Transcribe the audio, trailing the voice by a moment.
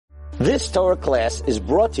This Torah class is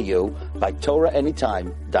brought to you by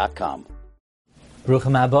TorahAnytime.com.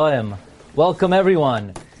 Bruchim Habayim. Welcome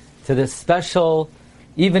everyone to this special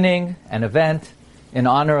evening and event in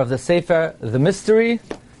honor of the Sefer, The Mystery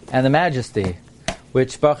and the Majesty,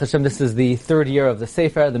 which, Baruch Hashem, this is the third year of the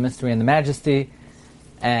Sefer, The Mystery and the Majesty,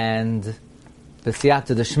 and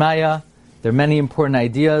B'siyata D'Shmaya. There are many important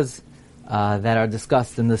ideas that are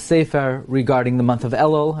discussed in the Sefer regarding the month of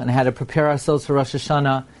Elul and how to prepare ourselves for Rosh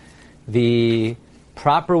Hashanah, the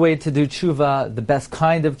proper way to do tshuva, the best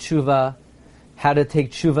kind of tshuva, how to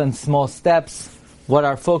take tshuva in small steps, what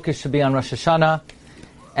our focus should be on Rosh Hashanah.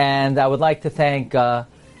 And I would like to thank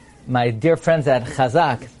my dear friends at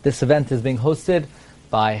Chazak. This event is being hosted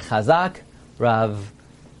by Chazak, Rav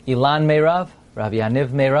Ilan Meirav, Rav Yaniv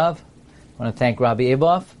Meirav. I want to thank Rabbi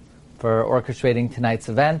Eboff for orchestrating tonight's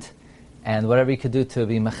event, and whatever you could do to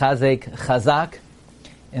be mechazek Chazak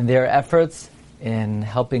in their efforts in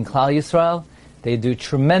helping Klal Yisrael. They do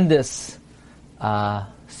tremendous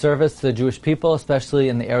service to the Jewish people, especially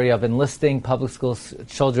in the area of enlisting public school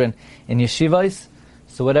children in yeshivas.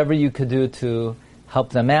 So whatever you could do to help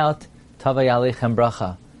them out, Tavay Aleichem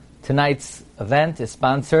Bracha. Tonight's event is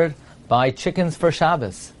sponsored by Chickens for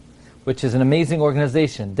Shabbos, which is an amazing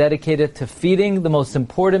organization dedicated to feeding the most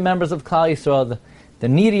important members of Klal Yisrael, the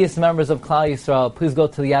neediest members of Klal Yisrael. Please go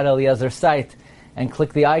to the Yad Eliezer site and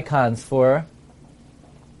click the icons for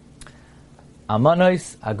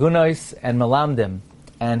Almonos, Agunos, and Melamdim,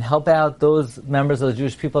 and help out those members of the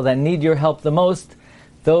Jewish people that need your help the most,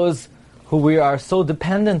 those who we are so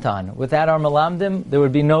dependent on. Without our Melamdim, there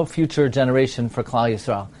would be no future generation for Klal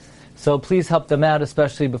Yisrael. So please help them out,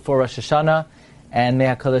 especially before Rosh Hashanah, and may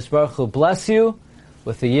HaKadosh Baruch Hu bless you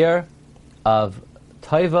with the year of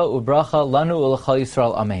Taiva Ubracha Lanu Ulachal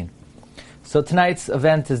Yisrael. Amen. So tonight's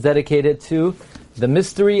event is dedicated to the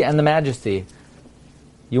Mystery and the Majesty.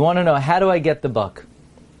 You want to know, how do I get the book?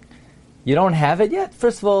 You don't have it yet?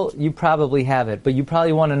 First of all, you probably have it, but you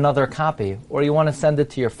probably want another copy, or you want to send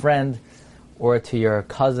it to your friend, or to your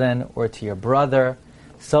cousin, or to your brother.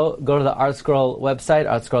 So go to the ArtScroll website,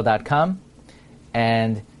 artscroll.com,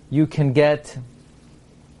 and you can get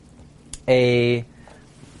a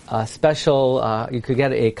special, you could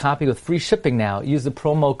get a copy with free shipping now. Use the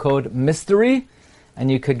promo code MYSTERY, and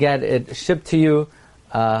you could get it shipped to you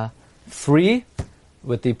free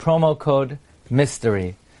with the promo code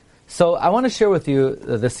MYSTERY. So I want to share with you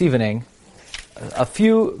this evening a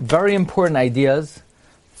few very important ideas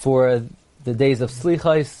for the days of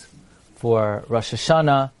Slichos, for Rosh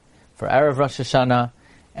Hashanah, for Erev Rosh Hashanah,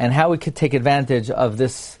 and how we could take advantage of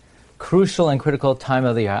this crucial and critical time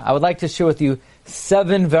of the year. I would like to share with you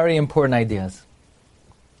 7 very important ideas.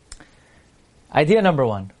 Idea number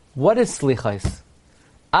 1. What is Slichos?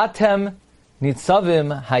 Atem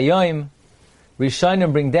nitzavim hayoim.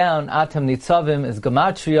 Rishonim bring down Atem nitzavim is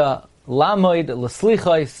gematria lamoid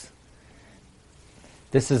l'slichos.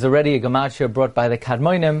 This is already a gematria brought by the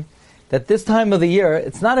Kadmonim, that this time of the year,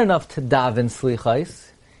 it's not enough to daven slichos.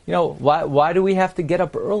 You know, why do we have to get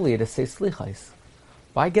up early to say slichos?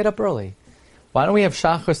 Why get up early? Why don't we have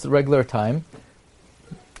shachris the regular time,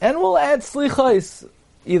 and we'll add slichos?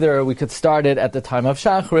 Either we could start it at the time of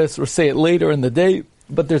shachris, or say it later in the day,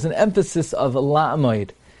 but there's an emphasis of la'amoid,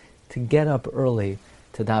 to get up early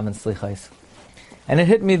to daven slichos. And it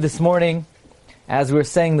hit me this morning, as we were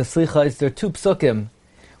saying the slichos, there are 2 psukim,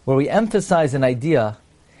 where we emphasize an idea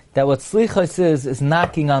that what slichos is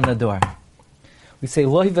knocking on the door. We say,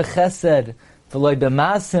 Loi v'chesed v'loi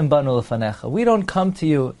b'masim banu lefanecha. We don't come to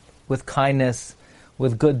you with kindness,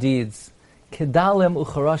 with good deeds. Kedalim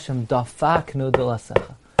ucharashim dafaknu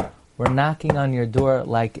dilasecha. We're knocking on your door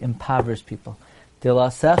like impoverished people.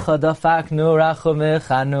 Dilasecha dafaknu rachum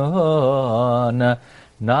echanun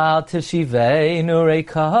na'al tishiveinu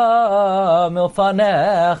reika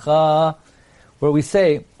milfanecha. Where we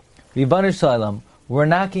say, Ribbono Shel Olam, we're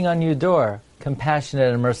knocking on your door,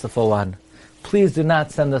 compassionate and merciful one. Please do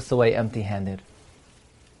not send us away empty-handed.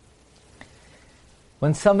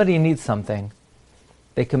 When somebody needs something,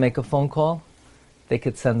 they can make a phone call, they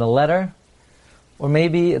could send a letter, or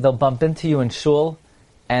maybe they'll bump into you in shul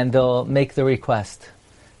and they'll make the request.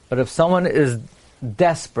 But if someone is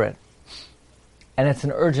desperate and it's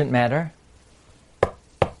an urgent matter,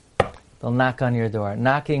 they'll knock on your door.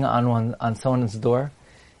 Knocking on someone's door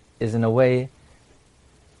is in a way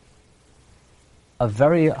a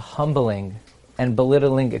very humbling and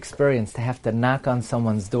belittling experience to have to knock on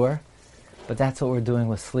someone's door. But that's what we're doing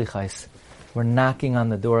with Slichos. We're knocking on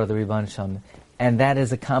the door of the Ribbono Shel Olam. And that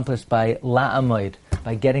is accomplished by la'amoid,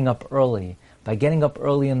 by getting up early. By getting up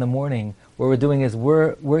early in the morning, what we're doing is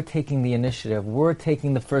we're taking the initiative. We're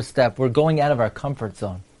taking the first step. We're going out of our comfort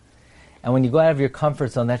zone. And when you go out of your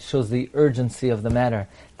comfort zone, that shows the urgency of the matter.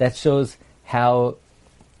 That shows how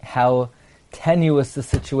tenuous the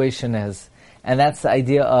situation is. And that's the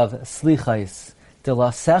idea of slichais. De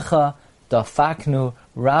lasecha dafaknu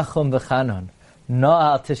rachum v'chanon.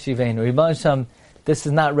 No'al teshivenu. Rebbeinu Shem, this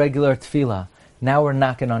is not regular tefillah. Now we're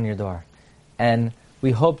knocking on your door. And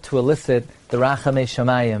we hope to elicit the Rachamei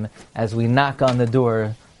Shamayim as we knock on the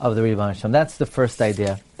door of the Rebbeinu Shem. That's the first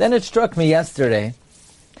idea. Then it struck me yesterday,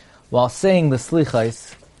 while saying the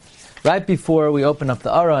Slichais, right before we open up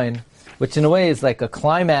the Aron, which in a way is like a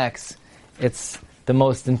climax, it's the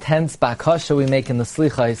most intense bakasha we make in the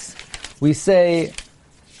Slichais. We say,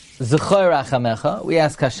 Zechor Rachamecha, we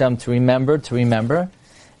ask Hashem to remember,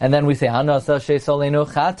 and then we say, Anos Asher Solenu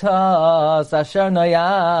Chatas Asher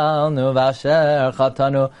Noyalnu Vasher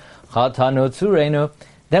Chatanu Tzurenu.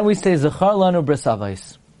 Then we say, Zechar Lanu Bris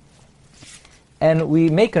Avos. And we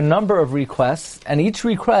make a number of requests, and each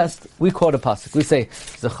request, we quote a pasuk. We say,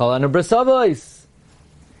 Zechar Lanu Bris Avos.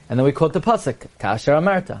 And then we quote the pasuk, Kasher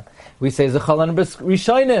Amarta. We say, Zechar Lanu Bris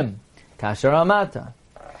Rishonim, Kasher Amarta.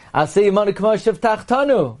 Aseh Yimanu K'mo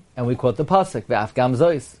Shevtachtanu. And we quote the pasuk, Ve'af Gam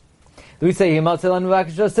Zois. We say, Himatzel Lanu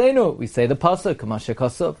V'akashosenu. We say the pasuk, K'mo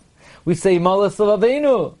Shekosov. We say, Himalas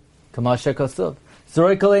L'Aveinu, K'mo Shekosov.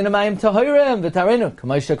 Zorei Koleinu Mayim Tahorem V'tarenu,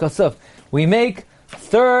 K'mo Shekosov. We make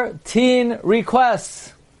 13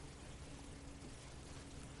 requests.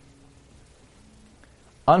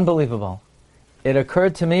 Unbelievable. It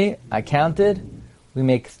occurred to me, I counted, we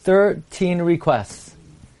make 13 requests.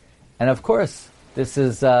 And of course, this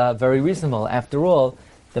is very reasonable. After all,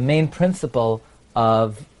 the main principle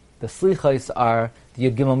of the Slichos are the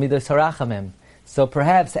Yud Gimel Midos HaRachamim. So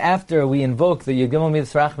perhaps after we invoke the Yud Gimel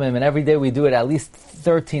Midos HaRachamim, and every day we do it at least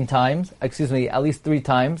 3 times,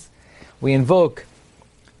 we invoke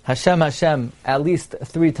Hashem at least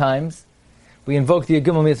 3 times, we invoke the Yud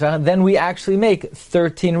Gimel Midos HaRachamim, then we actually make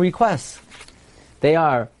 13 requests. They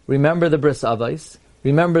are, remember the Bris Avos,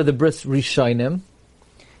 remember the Bris Rishonim,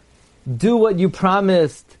 do what you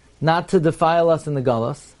promised not to defile us in the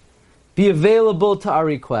Galus, be available to our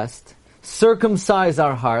request, circumcise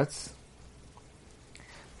our hearts,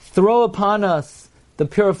 throw upon us the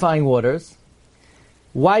purifying waters,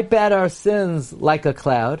 wipe out our sins like a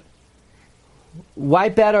cloud,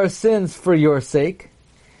 wipe out our sins for your sake,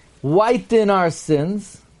 whiten our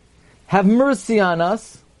sins, have mercy on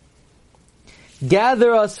us,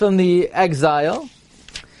 gather us from the exile,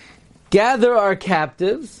 gather our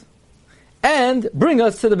captives, and bring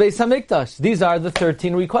us to the Beis HaMikdash. These are the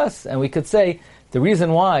 13 requests. And we could say, the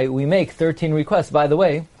reason why we make 13 requests, by the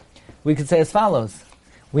way, we could say as follows.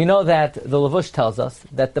 We know that the Levush tells us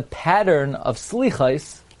that the pattern of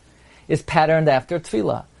Slichos is patterned after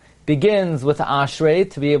Tefillah. Begins with Ashrei,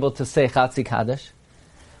 to be able to say Chatzi Kaddish.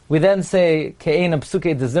 We then say, Ke'ein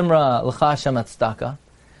Psuke de Zimra L'cha Hashem Atzdaka.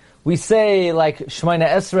 We say, like Shmoyne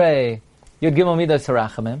Esrei, Yud Gimel Midos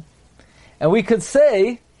HaRachamim. And we could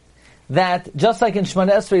say that just like in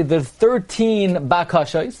Shemona Esrei, the 13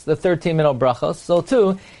 bakashos, the 13 minol brachos, so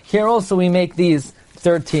too, here also we make these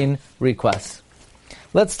 13 requests.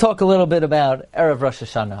 Let's talk a little bit about Erev Rosh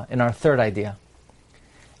Hashanah in our third idea.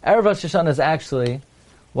 Erev Rosh Hashanah is actually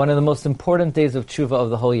one of the most important days of tshuva of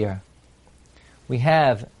the whole year. We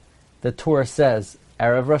have, the Torah says,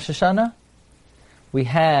 Erev Rosh Hashanah, we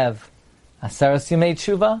have Aseres Yemei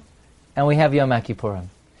Tshuva, and we have Yom HaKippurim.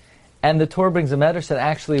 And the Torah brings a medrash that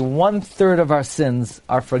actually 1/3 of our sins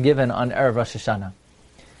are forgiven on Erev Rosh Hashanah.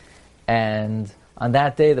 And on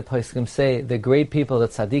that day, the Poskim say, the great people, the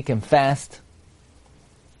tzaddikim, fast.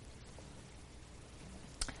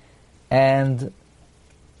 And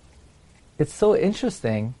it's so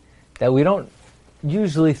interesting that we don't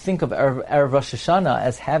usually think of Erev Rosh Hashanah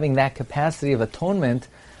as having that capacity of atonement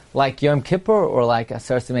like Yom Kippur or like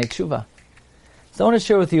Aseres Yemei Tshuva. So I want to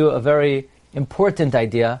share with you a very important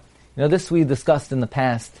idea. You know, this we discussed in the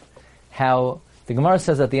past, how the Gemara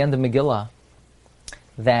says at the end of Megillah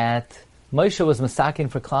that Moshe was masakin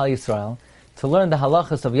for Klal Yisrael to learn the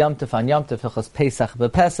halachas of Yom Tov on Yom Tov, hilchos Pesach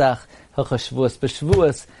b'Pesach, hilchos Shavuos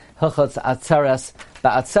b'Shavuos, hilchos Atzeres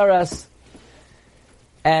b'Atzeres.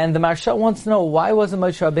 And the Maharsha wants to know, why wasn't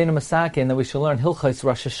Moshe Rabbeinu masakin that we should learn hilchos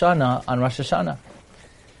Rosh Hashanah on Rosh Hashanah?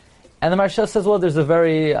 And the Maharsha says, well, there's a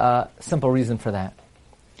very simple reason for that.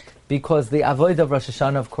 Because the avodah of Rosh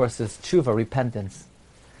Hashanah, of course, is tshuva, repentance.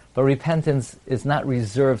 But repentance is not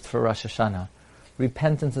reserved for Rosh Hashanah.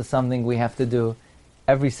 Repentance is something we have to do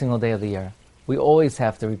every single day of the year. We always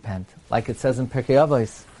have to repent. Like it says in Pirkei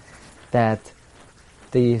Avos, that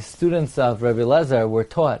the students of Rabbi Eliezer were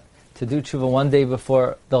taught to do tshuva one day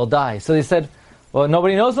before they'll die. So they said, well,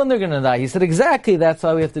 nobody knows when they're going to die. He said, exactly, that's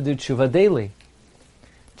why we have to do tshuva daily.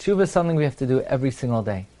 Tshuva is something we have to do every single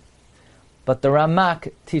day. But the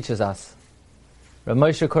Ramak teaches us. Rav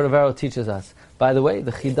Moshe Cordovero teaches us. By the way,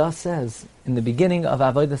 the Chidah says in the beginning of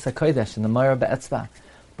Avodas HaKodesh, in the Moreh Be'etzvah,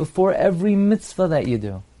 before every mitzvah that you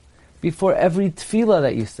do, before every tefillah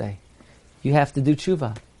that you say, you have to do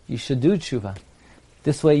tshuva. You should do tshuva.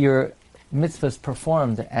 This way your mitzvah is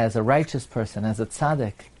performed as a righteous person, as a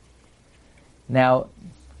tzaddik. Now,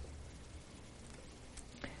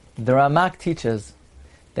 the Ramak teaches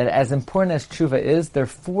that as important as tshuva is, there are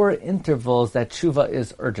 4 intervals that tshuva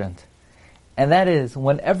is urgent. And that is,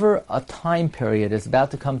 whenever a time period is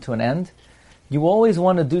about to come to an end, you always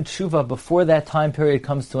want to do tshuva before that time period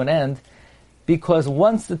comes to an end, because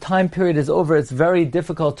once the time period is over, it's very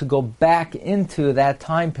difficult to go back into that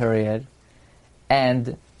time period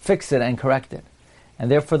and fix it and correct it. And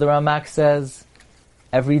therefore the Ramak says,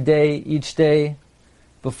 every day, each day,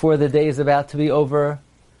 before the day is about to be over,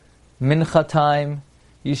 mincha time,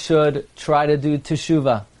 you should try to do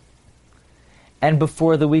teshuvah. And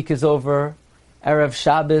before the week is over, Erev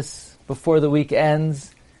Shabbos, before the week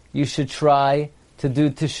ends, you should try to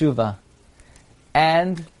do teshuvah.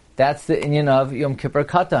 And that's the inyan of Yom Kippur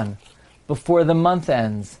Katan. Before the month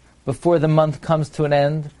ends, before the month comes to an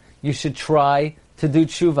end, you should try to do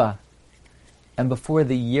teshuvah. And before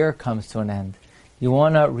the year comes to an end, you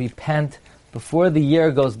want to repent before the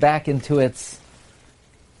year goes back into its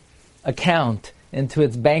account, into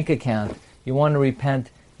its bank account. You want to repent,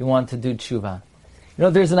 you want to do teshuvah. You know,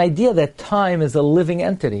 there's an idea that time is a living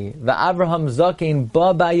entity. V'Avraham Zakein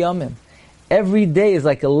ba b'yamim. Every day is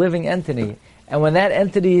like a living entity. And when that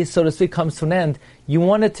entity, so to speak, comes to an end, you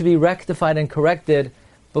want it to be rectified and corrected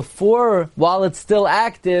while it's still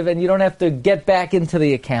active, and you don't have to get back into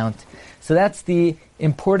the account. So that's the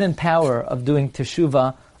important power of doing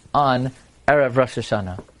teshuvah on Erev Rosh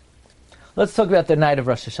Hashanah. Let's talk about the night of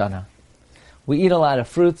Rosh Hashanah. We eat a lot of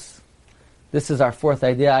fruits. This is our 4th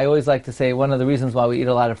idea. I always like to say one of the reasons why we eat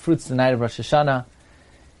a lot of fruits the night of Rosh Hashanah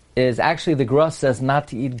is actually the Gra says not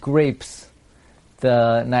to eat grapes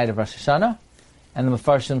the night of Rosh Hashanah. And the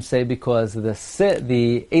Mefarshim say because the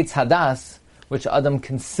Eitz Hadas, which Adam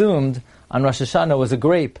consumed on Rosh Hashanah, was a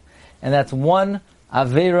grape. And that's one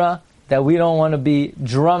Avera that we don't want to be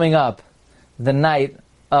drumming up the night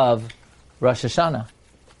of Rosh Hashanah.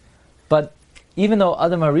 But even though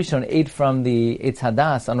Adam HaRishon ate from the Eitz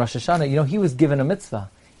Hadas on Rosh Hashanah, he was given a mitzvah.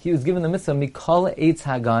 He was given the mitzvah, Mikol Eitz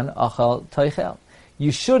Hagan Achal Toichel.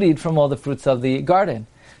 You should eat from all the fruits of the garden.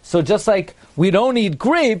 So just like we don't eat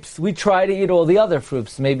grapes, we try to eat all the other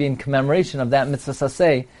fruits, maybe in commemoration of that mitzvah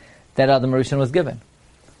saseh that Adam HaRishon was given.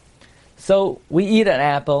 So we eat an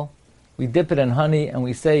apple, we dip it in honey, and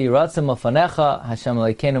we say, Yiratzim Ofanecha, Hashem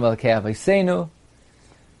Elokeinu V'Elokei Avosenu.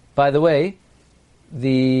 By the way,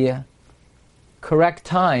 the correct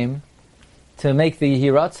time to make the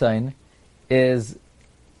Yiratzin is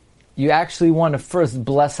you actually want to first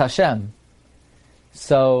bless Hashem.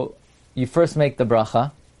 So you first make the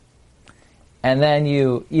bracha, and then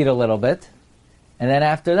you eat a little bit, and then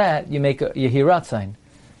after that you make a Yehiratzin,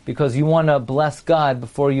 because you want to bless God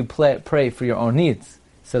before you pray for your own needs,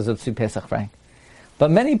 says Tzvi Pesach Frank. But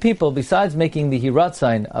many people, besides making the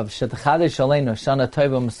Yehiratzin of Shetchadesh Aleinu Shana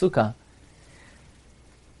Tova Mesuka,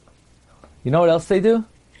 you know what else they do?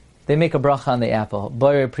 They make a bracha on the apple.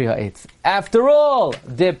 Boyer Priha Eitz. After all,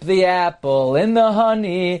 dip the apple in the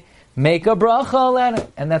honey, make a bracha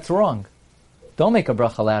loud, and that's wrong. Don't make a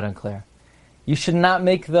bracha loud and clear. You should not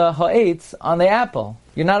make the ha'etz on the apple.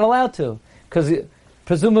 You're not allowed to, because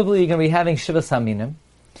presumably you're going to be having Shivas Haminim,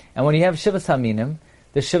 and when you have Shivas Haminim,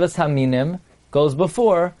 the Shivas Haminim goes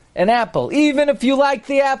before an apple, even if you like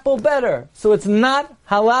the apple better. So it's not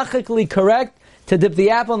halachically correct to dip the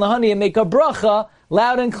apple in the honey and make a bracha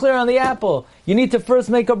loud and clear on the apple. You need to first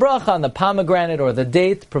make a bracha on the pomegranate or the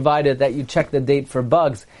date, provided that you check the date for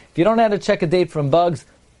bugs. If you don't know how to check a date from bugs,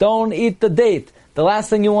 don't eat the date. The last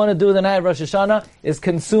thing you want to do the night of Rosh Hashanah is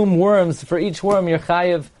consume worms. For each worm, you're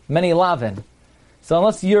chayiv many lavin. So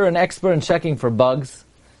unless you're an expert in checking for bugs,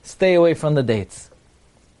 stay away from the dates.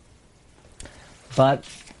 But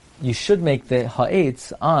you should make the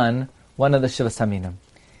ha'etz on one of the Shivas Haminim.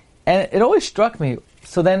 And it always struck me,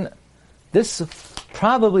 so then this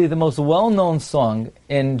probably the most well-known song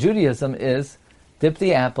in Judaism is dip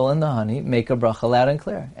the apple in the honey, make a bracha loud and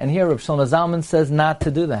clear. And here Rav Shlomo Zalman says not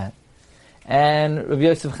to do that. And Rav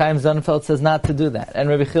Yosef Chaim Sonnenfeld says not to do that. And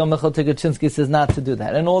Rabbi Chil Michal Tukachinsky says not to do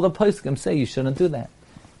that. And all the poskim say you shouldn't do that.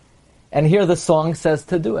 And here the song says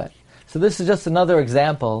to do it. So this is just another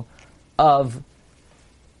example of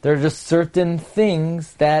there are just certain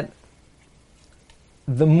things that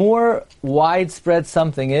the more widespread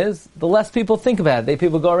something is, the less people think about it.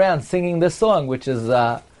 People go around singing this song, which is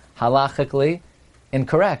halachically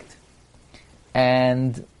incorrect.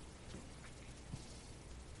 And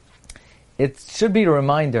it should be a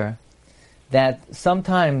reminder that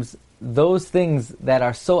sometimes those things that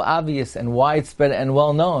are so obvious and widespread and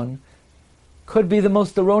well known could be the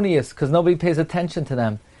most erroneous because nobody pays attention to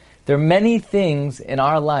them. There are many things in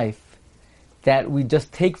our life that we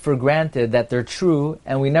just take for granted that they're true,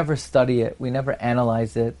 and we never study it, we never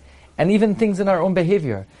analyze it, and even things in our own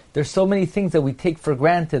behavior. There's so many things that we take for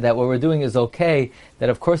granted that what we're doing is okay, that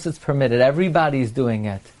of course it's permitted, everybody's doing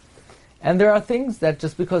it. And there are things that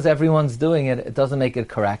just because everyone's doing it, it doesn't make it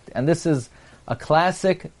correct. And this is a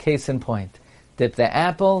classic case in point. Dip the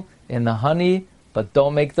apple in the honey, but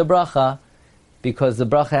don't make the bracha, because the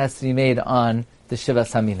bracha has to be made on the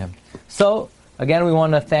Shivas Haminim. So, again, we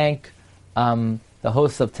want to thank the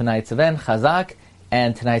hosts of tonight's event, Chazak,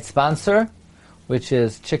 and tonight's sponsor, which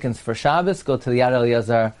is Chickens for Shabbos. Go to the Yad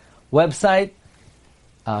Eliezer website,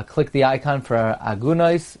 click the icon for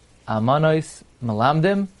Agunois, Almanois,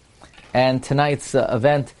 Malamdim, and tonight's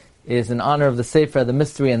event is in honor of the Sefer, the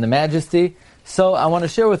Mystery and the Majesty. So I want to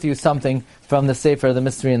share with you something from the Sefer, the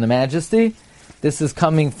Mystery and the Majesty. This is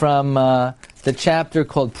coming from the chapter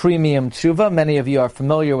called Premium Tshuva. Many of you are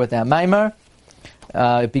familiar with that Maimar.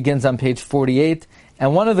 It begins on page 48.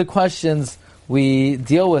 And one of the questions we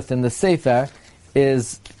deal with in the Sefer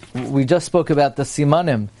is, we just spoke about the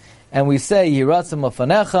Simanim. And we say, Yiratzim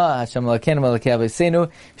Ofanecha, Hashem Elokeinu Melekei Avosenu,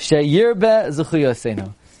 Sheyirbe Zechu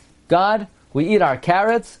Yosenu. God, we eat our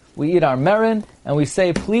carrots, we eat our meron, and we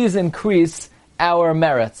say, please increase our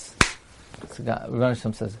merits. So God, Rebbeinu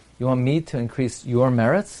Shalom says, you want me to increase your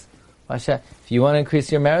merits? If you want to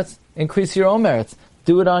increase your merits, increase your own merits.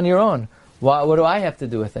 Do it on your own. What do I have to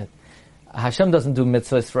do with it? Hashem doesn't do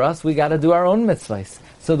mitzvahs for us. We got to do our own mitzvahs.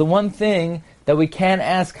 So the one thing that we can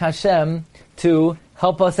ask Hashem to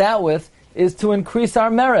help us out with is to increase our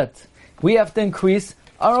merit. We have to increase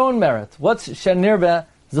our own merit. What's Shenirbe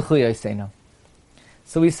Zechu Yosenu?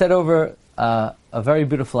 So we said over a very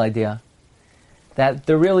beautiful idea that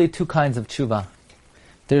there are really two kinds of tshuva.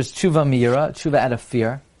 There's tshuva miyira, tshuva out of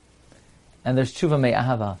fear, and there's tshuva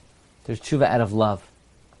me'ahava. There's tshuva out of love.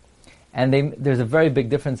 And there's a very big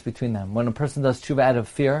difference between them. When a person does tshuva out of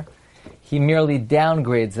fear, he merely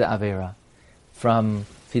downgrades the avera. From,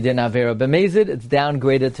 if he did an avera b'mezid, it's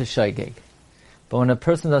downgraded to shaygeg. But when a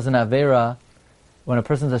person does an avera, when a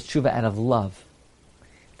person does tshuva out of love,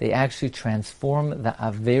 they actually transform the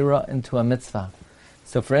avera into a mitzvah.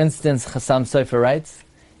 So for instance, Chassam Sofer writes,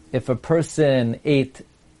 if a person ate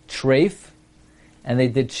treif, and they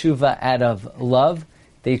did tshuva out of love,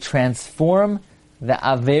 they transform the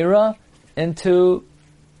avera into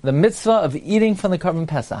the mitzvah of eating from the Karban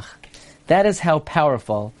Pesach. That is how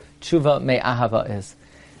powerful tshuva me'ahava is.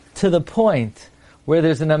 To the point where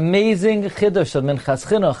there's an amazing chidush of Minchas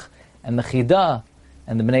Chinuch, and the Chidah,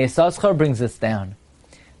 and the Bnei Yissaschar brings this down,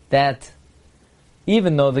 that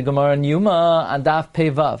even though the Gemara in Yuma on Daf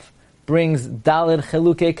Pevav brings Daled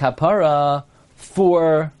Cheluke Kapara,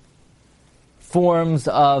 4 forms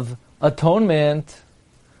of atonement,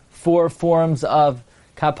 4 forms of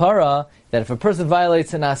kapara, that if a person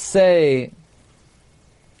violates an aseh,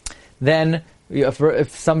 then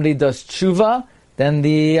if somebody does tshuva, then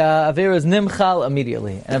the avera is nimchal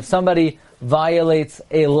immediately. And if somebody violates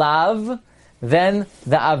a lav, then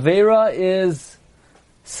the avera is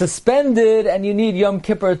suspended and you need Yom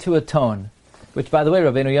Kippur to atone. Which, by the way,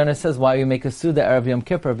 Rabbeinu Yonah says, why you make a Suda Erev Yom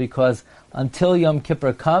Kippur? Because until Yom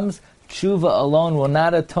Kippur comes, tshuva alone will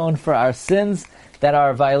not atone for our sins that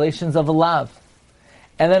are violations of a lav.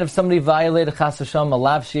 And then if somebody violated chas v'shalom a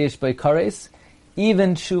lav sheyesh b'ikares,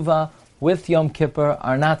 even tshuva with Yom Kippur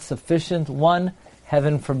are not sufficient. One,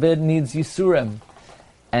 heaven forbid, needs Yisurim.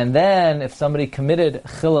 And then if somebody committed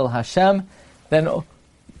Chilul Hashem, then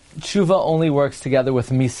tshuva only works together with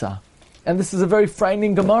Misa. And this is a very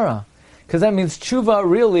frightening Gemara, because that means tshuva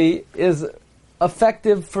really is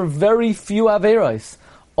effective for very few averos.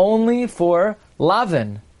 Only for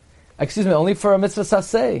Lavin. Only for a mitzvah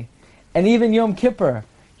saseh. And even Yom Kippur.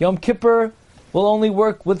 Yom Kippur will only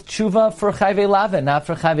work with tshuva for chayvei Lavin, not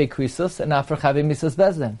for chayvei krisus, and not for chayvei misas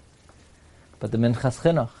bezdin. But the Minchas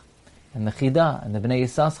Chinuch, and the Chidah, and the Bnei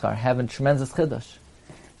Yissaschar have a tremendous chidush.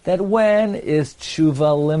 That when is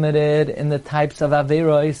tshuva limited in the types of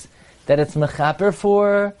averos that it's mechaper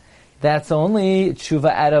for, that's only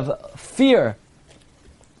tshuva out of fear.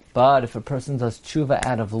 But if a person does tshuva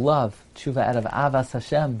out of love, tshuva out of avas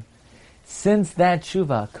Hashem, since that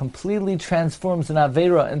tshuva completely transforms an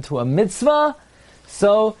avera into a mitzvah,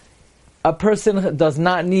 so a person does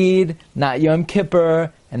not need not Yom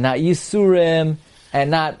Kippur, and not Yisurim,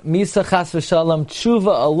 and not Misa Chas V'Shalom.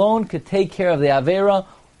 Tshuva alone could take care of the avera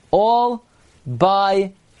all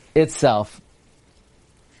by itself.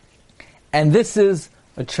 And this is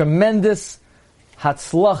a tremendous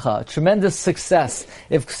hatzlacha, a tremendous success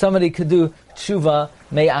if somebody could do tshuva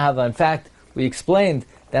me'ahava. In fact, we explained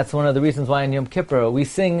that's one of the reasons why in Yom Kippur we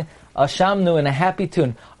sing Ashamnu in a happy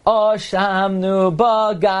tune. Ashamnu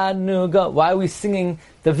baganu. Why are we singing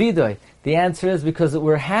the Vidoy? The answer is because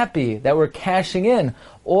we're happy that we're cashing in.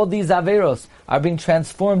 All these averos are being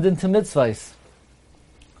transformed into mitzvahs.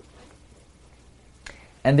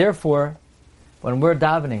 And therefore, when we're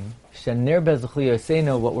davening,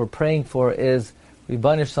 what we're praying for is,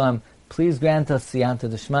 Ribbon Shalom, please grant us Siyanta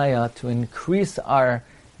D'Shmaya to increase our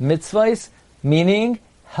mitzvahs, meaning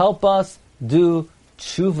help us do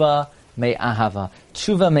tshuva me'ahava.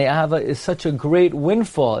 Tshuva me'ahava is such a great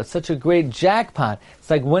windfall. It's such a great jackpot. It's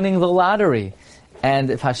like winning the lottery. And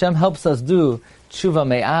if Hashem helps us do tshuva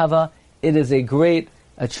me'ahava, it is a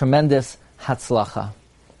tremendous hatzlacha.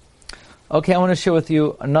 Okay, I want to share with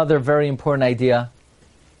you another very important idea.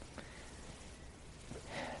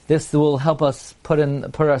 This will help us put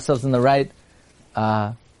ourselves in the right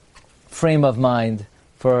frame of mind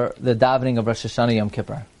for the davening of Rosh Hashanah Yom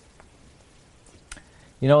Kippur.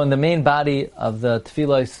 You know, in the main body of the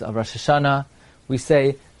tefillos of Rosh Hashanah, we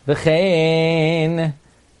say, V'chein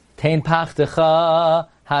tein pachtecha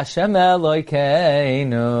Hashem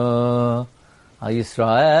Elokeinu Al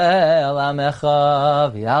Yisrael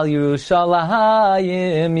Amecha V'al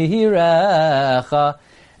Yerushalayim Yihirecha.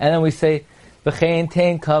 And then we say, V'chein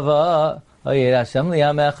tein kava Oyed Hashem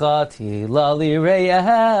li'amecha Tila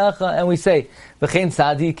li'reyecha. And we say, V'chein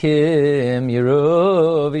tzadikim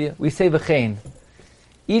Yeruv. We say V'chein.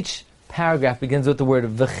 Each paragraph begins with the word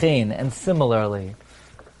v'chein, and similarly,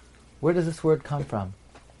 where does this word come from?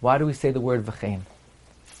 Why do we say the word v'chein?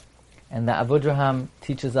 And the Avodraham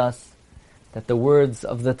teaches us that the words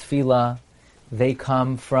of the tefillah, they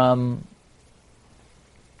come from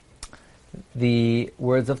the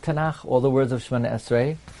words of Tanakh. All the words of Shemona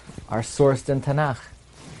Esrei are sourced in Tanakh.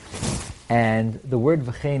 And the word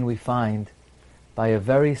v'chein we find by a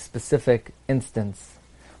very specific instance,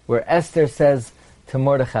 where Esther says to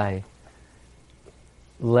Mordechai,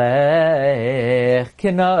 Lech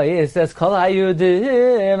kinoi says kol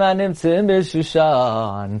hayudim animtzim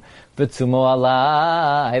b'Shushan v'tzumo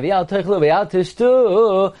alai v'yal techlu v'yal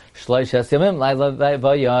tishtu shloishes yamim layla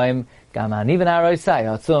v'yoyim gam ani v'naroisai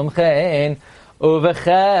atzum chen uv'chein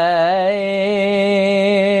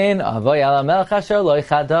avoy al hamelech asher lo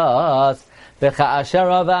chadas v'cha asher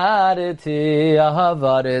avareti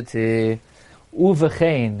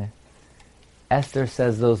uv'chein. Esther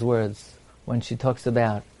says those words when she talks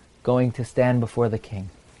about going to stand before the king.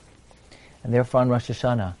 And therefore on Rosh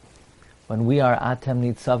Hashanah, when we are Atem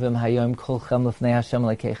Nitzavim Hayom Kolchem Lefnei Hashem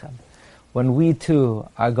Lekechem, when we too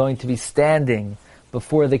are going to be standing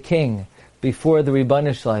before the king, before the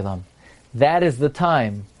Ribbon Shalom, that is the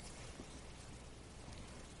time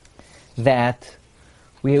that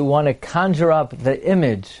we want to conjure up the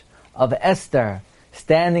image of Esther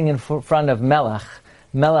standing in front of Melech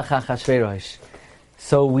Achashverosh.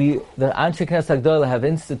 So the Anshe Knesset Agdola have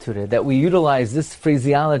instituted that we utilize this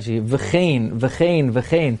phraseology, v'chein, v'chein,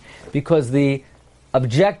 v'chein, because the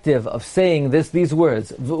objective of saying these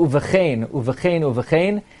words, v'chein, uv'chein,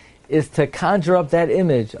 uv'chein, is to conjure up that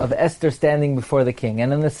image of Esther standing before the king.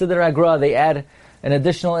 And in the Siddur Agra, they add an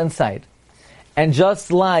additional insight. And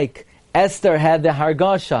just like Esther had the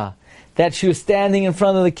Hargasha, that she was standing in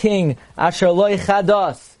front of the king, Asher Loi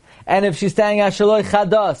Chados, and if she's standing Asher Loi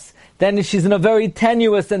Chados, then she's in a very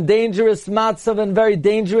tenuous and dangerous matzav and very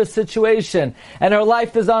dangerous situation. And her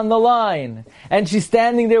life is on the line. And she's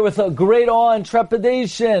standing there with a great awe and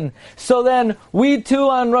trepidation. So then, we too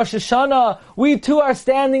on Rosh Hashanah, we too are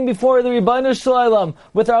standing before the Ribbon Shalom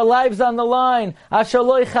with our lives on the line. Asher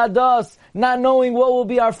Loi Chados, not knowing what will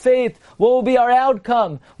be our fate, what will be our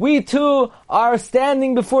outcome. We too are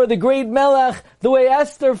standing before the great Melech the way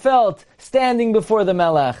Esther felt standing before the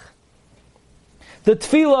Melech. The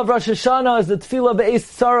tefillah of Rosh Hashanah is the tefillah be'ez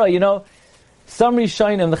tzara. You know, some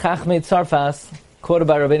Rishonim, the Chachmei Tzarfas, quoted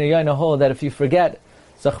by Rabbeinu Yoina, hold that if you forget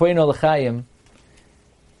Zachreinu L'chaim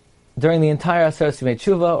during the entire Aseret Yimei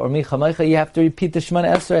Tshuva or Micha Meicha, you have to repeat the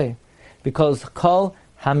Shemona Esrei, because Kol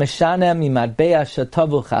Hameshanem Mimadbeya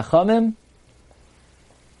Shatavu Chachamim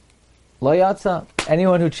Lo Yatza.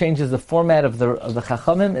 Anyone who changes the format of the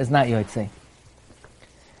Chachamim is not Yotzei.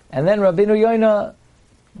 And then Rabbeinu Yoina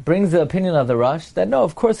brings the opinion of the Rosh that no,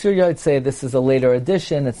 of course you're Yotzei, this is a later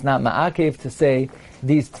addition, it's not Ma'akev to say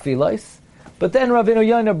these tefillos. But then Rabbeinu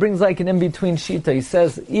Yoina brings like an in-between shita. He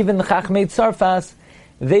says, even the Chachmei Tzarfas,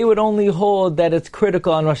 they would only hold that it's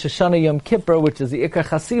critical on Rosh Hashanah Yom Kippur, which is the Ikar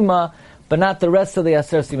Chasima, but not the rest of the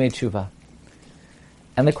Aser Simei Tshuva.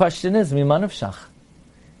 And the question is, Miman of Shach,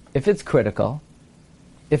 if it's critical,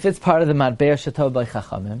 if it's part of the Matbe'er Shetov by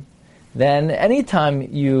Chachamim, then anytime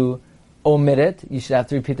you omit it, you should have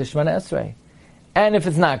to repeat the Shemana Esrei. And if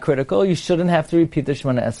it's not critical, you shouldn't have to repeat the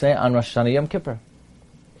Shemana Esrei on Rosh Hashanah Yom Kippur.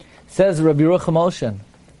 Says Rabbi Yerucham Olshan,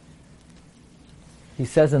 he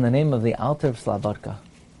says in the name of the Alter of Slabodka,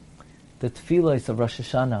 the tefillos of Rosh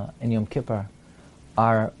Hashanah and Yom Kippur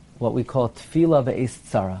are what we call tefillah ve'es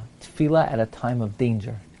tzara, tefillah at a time of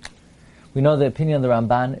danger. We know the opinion of the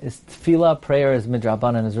Ramban is tefillah, prayer is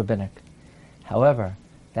midrabanan, is rabbinic. However,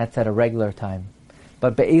 that's at a regular time.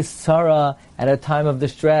 But be'ez tzara, at a time of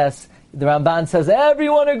distress, the Ramban says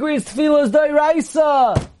everyone agrees tefillah is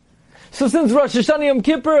dairaisa. So since Rosh Hashanah Yom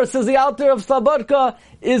Kippur, says the Alter of Slabodka,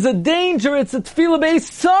 is a danger, it's a tefillah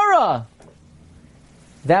be'ez tzara.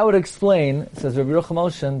 That would explain, says Rabbi Yerucham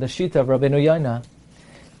Olshan, the Shita of Rabbeinu Yonah,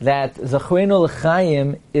 that Zachreinu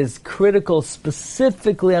L'chaim is critical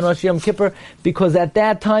specifically on Rosh Yom Kippur because at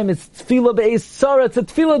that time it's tefillah be'ez tzara, it's a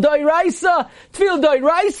tefillah dairaisa. Tefillah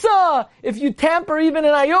dairaisa! If you tamper even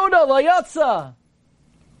an iota, la yatsa.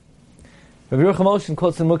 Rabbi Yerucham Olshan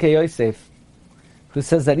quotes in Mukhe Yosef, who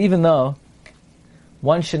says that even though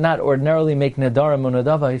one should not ordinarily make nedarim or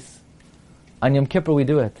nedavais, on Yom Kippur we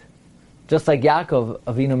do it. Just like Yaakov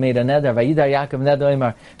Avinu made a neder, Vayidar Yaakov neder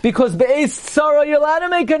Omer, because be'ez tzara you're allowed to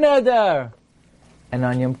make a neder. And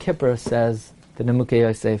on Yom Kippur says the Mukhe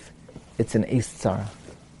Yosef, it's an eis tzara.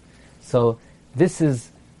 So this is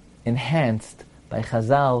enhanced by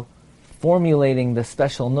Chazal formulating the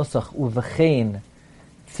special nusach uvechein,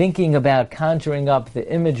 thinking about conjuring up the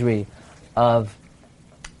imagery of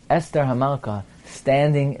Esther Hamalka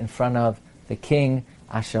standing in front of the king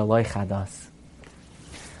Asher Lo Chadas.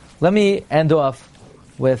 Let me end off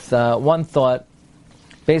with one thought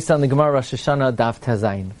based on the Gemara Rosh Hashanah Daf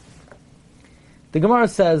Tazayin. The Gemara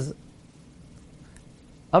says,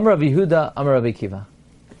 Amar Rabbi Yehuda, Amar Rabbi Kiva.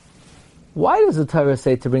 Why does the Torah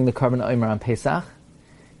say to bring the Karban Omer on Pesach?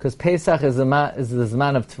 Because Pesach is the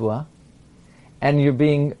Zman of Tevuah, and you're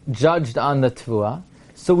being judged on the Tevuah.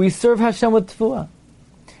 So we serve Hashem with Tevuah.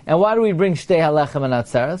 And why do we bring Shtei HaLechem and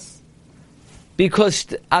Atzeres? Because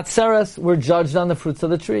Atzeres were judged on the fruits of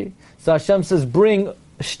the tree. So Hashem says, bring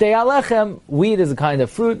Shtei HaLechem, wheat is a kind of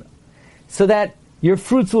fruit, so that your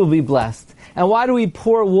fruits will be blessed. And why do we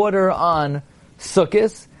pour water on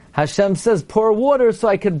Sukkos? Hashem says, pour water so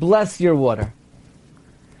I could bless your water.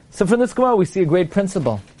 So from this Gemara we see a great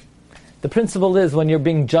principle. The principle is when you're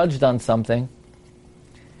being judged on something,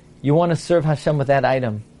 you want to serve Hashem with that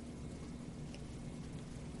item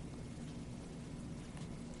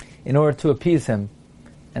in order to appease Him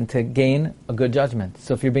and to gain a good judgment.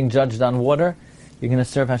 So if you're being judged on water, you're going to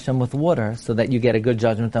serve Hashem with water so that you get a good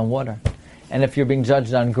judgment on water. And if you're being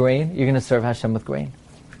judged on grain, you're going to serve Hashem with grain.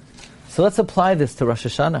 So let's apply this to Rosh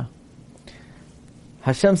Hashanah.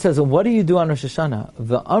 Hashem says, what do you do on Rosh Hashanah?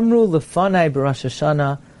 V'amru lefanai b'Rosh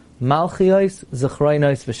Hashanah malchiyos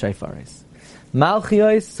zechroinos v'shayfaros.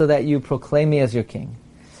 Malchiyos, so that you proclaim me as your king.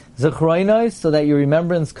 Zechroinos, so that your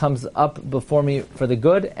remembrance comes up before me for the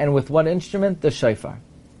good. And with what instrument? The shofar.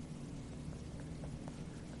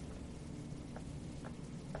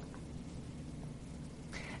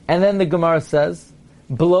 And then the Gemara says,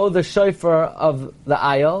 blow the shofar of the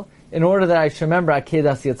ayil, in order that I should remember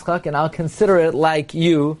Akedas Yitzchak, and I'll consider it like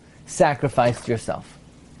you sacrificed yourself.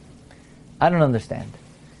 I don't understand.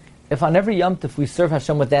 If on every Yom Tov we serve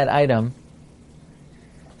Hashem with that item,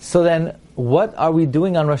 so then what are we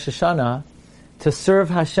doing on Rosh Hashanah to serve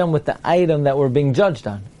Hashem with the item that we're being judged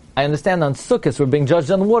on? I understand on Sukkot we're being judged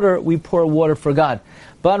on water, we pour water for God.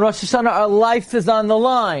 But on Rosh Hashanah our life is on the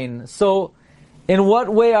line. So in what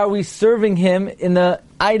way are we serving Him in the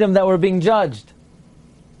item that we're being judged?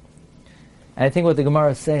 And I think what the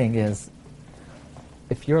Gemara is saying is,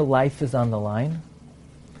 if your life is on the line,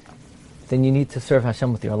 then you need to serve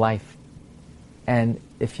Hashem with your life. And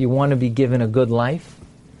if you want to be given a good life,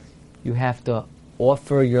 you have to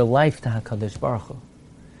offer your life to HaKadosh Baruch Hu.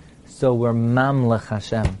 So we're Mamlech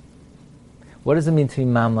Hashem. What does it mean to be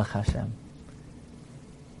Mamlech Hashem?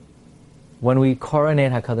 When we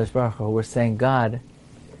coronate HaKadosh Baruch Hu, we're saying, God,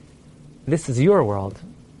 this is your world.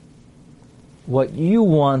 What you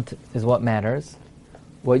want is what matters.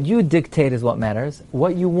 What you dictate is what matters.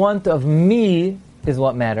 What you want of me is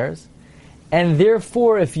what matters. And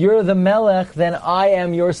therefore, if you're the Melech, then I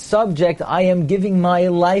am your subject. I am giving my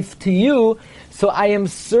life to you. So I am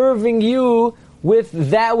serving you with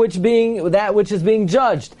that which is being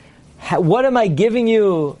judged. What am I giving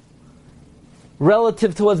you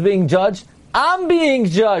relative to what's being judged? I'm being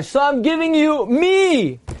judged. So I'm giving you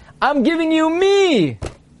me. I'm giving you me.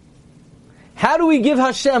 How do we give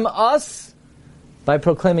Hashem us? By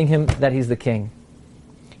proclaiming Him that He's the King.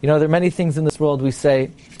 There are many things in this world we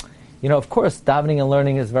say, of course, davening and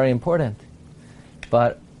learning is very important.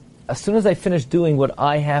 But as soon as I finish doing what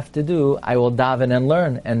I have to do, I will daven and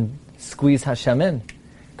learn and squeeze Hashem in.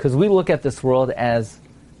 Because we look at this world as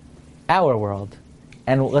our world.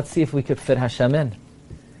 And let's see if we could fit Hashem in.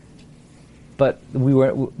 But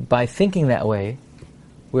by thinking that way,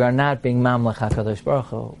 we are not being Mamlech HaKadosh Baruch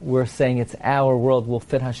Hu. We're saying it's our world, we'll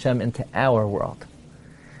fit Hashem into our world.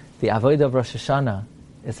 The Avodah of Rosh Hashanah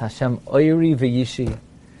is Hashem Oiri V'Yishi.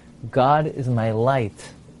 God is my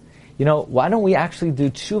light. Why don't we actually do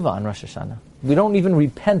tshuva on Rosh Hashanah? We don't even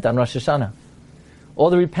repent on Rosh Hashanah. All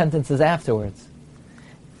the repentance is afterwards.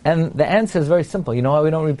 And the answer is very simple. You know why we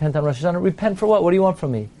don't repent on Rosh Hashanah? Repent for what? What do you want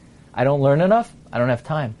from me? I don't learn enough? I don't have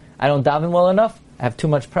time. I don't daven well enough? I have too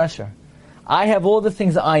much pressure. I have all the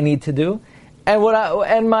things I need to do,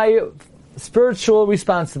 and my spiritual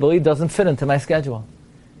responsibility doesn't fit into my schedule.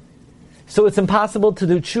 So it's impossible to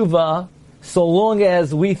do tshuva so long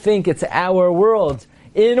as we think it's our world.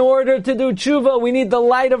 In order to do tshuva, we need the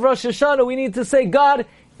light of Rosh Hashanah. We need to say, God,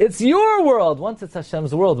 it's your world. Once it's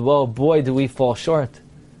Hashem's world, well, boy, do we fall short.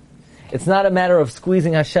 It's not a matter of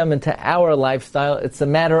squeezing Hashem into our lifestyle. It's a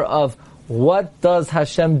matter of what does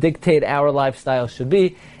Hashem dictate our lifestyle should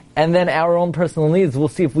be, and then our own personal needs, we'll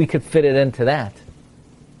see if we could fit it into that.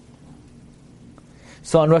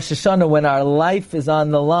 So on Rosh Hashanah, when our life is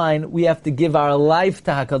on the line, we have to give our life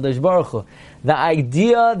to HaKadosh Baruch Hu. The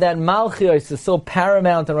idea that Malchios is so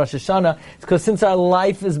paramount in Rosh Hashanah is because since our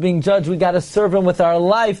life is being judged, we got to serve Him with our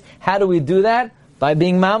life. How do we do that? By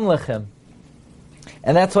being Mamlechim.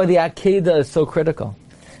 And that's why the Akedah is so critical.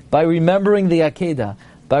 By remembering the Akedah,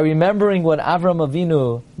 by remembering what Avram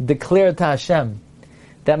Avinu declared to Hashem,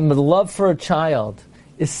 that love for a child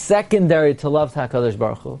is secondary to love to HaKadosh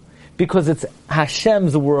Baruch Hu, because it's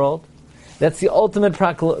Hashem's world. That's the ultimate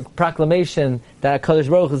proclamation that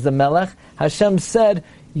HaKadosh Baruch Hu is the Melech. Hashem said,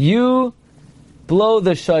 you blow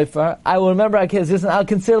the shofar, I will remember I'll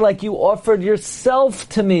consider like you offered yourself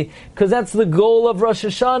to me, because that's the goal of Rosh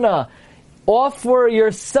Hashanah. Offer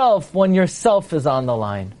yourself when yourself is on the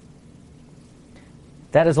line.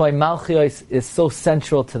 That is why Malchios is so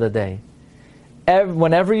central to the day.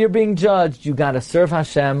 Whenever you're being judged, you got to serve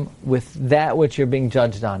Hashem with that which you're being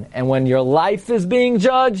judged on. And when your life is being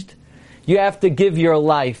judged, you have to give your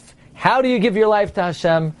life. How do you give your life to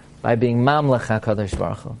Hashem? By being Mamlech HaKadosh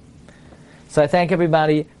Baruch Hu. So I thank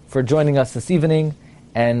everybody for joining us this evening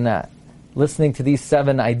and listening to these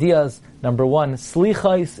 7 ideas. Number 1,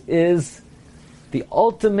 Slichos is the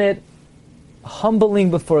ultimate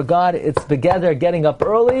humbling before God. It's together getting up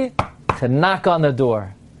early to knock on the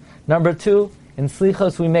door. Number 2, in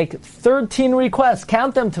Slichos we make 13 requests.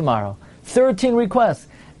 Count them tomorrow. 13 requests.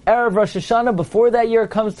 Erev Rosh Hashanah, before that year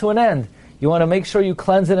comes to an end, you want to make sure you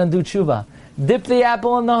cleanse it and do tshuva. Dip the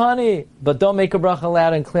apple in the honey, but don't make a bracha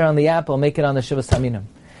loud and clear on the apple. Make it on the Shivas Haminim.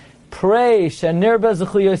 Pray, Shanir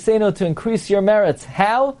Bezechu Yosenu, to increase your merits.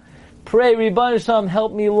 How? Pray, Ribbon Shalom,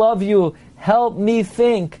 help me love you. Help me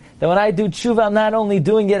think that when I do tshuva, I'm not only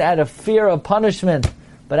doing it out of fear of punishment,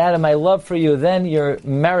 but out of my love for you. Then your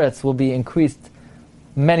merits will be increased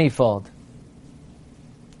manyfold.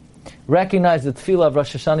 Recognize the tefillah of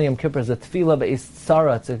Rosh Hashanah Yom Kippur is a tefillah be'is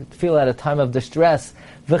tzara. It's a tefillah at a time of distress.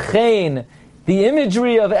 V'chein, the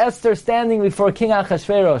imagery of Esther standing before King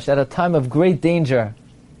Achashverosh at a time of great danger.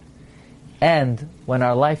 And when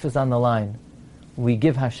our life is on the line, we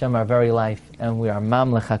give Hashem our very life, and we are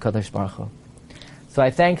Mamlech HaKadosh Baruch Hu. So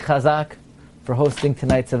I thank Chazak for hosting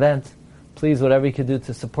tonight's event. Please, whatever you could do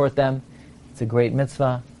to support them, it's a great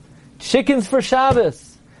mitzvah. Chickens for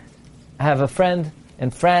Shabbos. I have a friend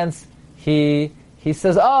in France. He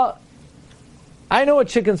says, I know what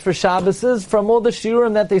Chickens for Shabbos is from all the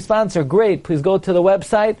shiurim that they sponsor. Great. Please go to the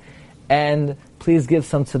website and please give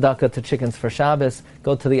some tzedakah to Chickens for Shabbos.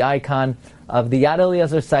 Go to the icon of the Yad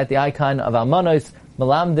Eliezer site, the icon of Almanos,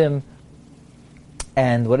 Melamdim,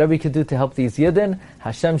 and whatever you could do to help these Yidden,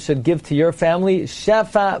 Hashem should give to your family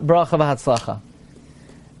Shefa, Bracha, V'Hatzlacha.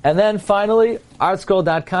 And then finally,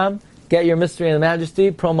 artscroll.com. Get your Mystery and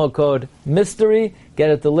Majesty, promo code MYSTERY. Get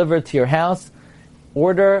it delivered to your house.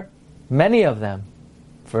 Order many of them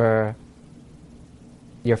for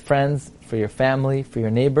your friends, for your family, for your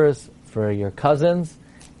neighbors, for your cousins,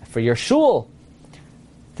 for your shul.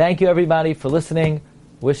 Thank you everybody for listening.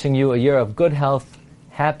 Wishing you a year of good health,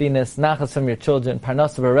 happiness, nachas from your children,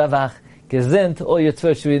 parnasa b'revach, gezint, all your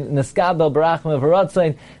tzvah should be niskabel barachim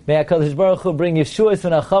v'ratzain. May HaKadosh Baruch Hu bring Yeshuas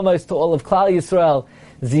and Achamos to all of Klal Yisrael.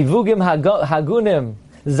 Zivugim hagunim,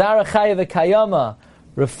 zara chaya v'kayama,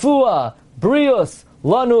 refuah, brios,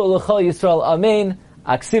 Lanu L'chol Yisrael Amen.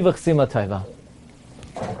 Aksivach Sima Taiva.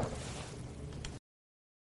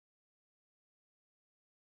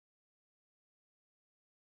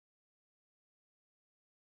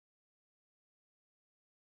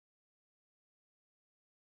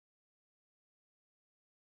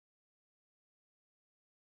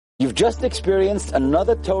 You've just experienced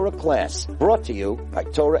another Torah class brought to you by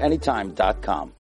TorahAnytime.com.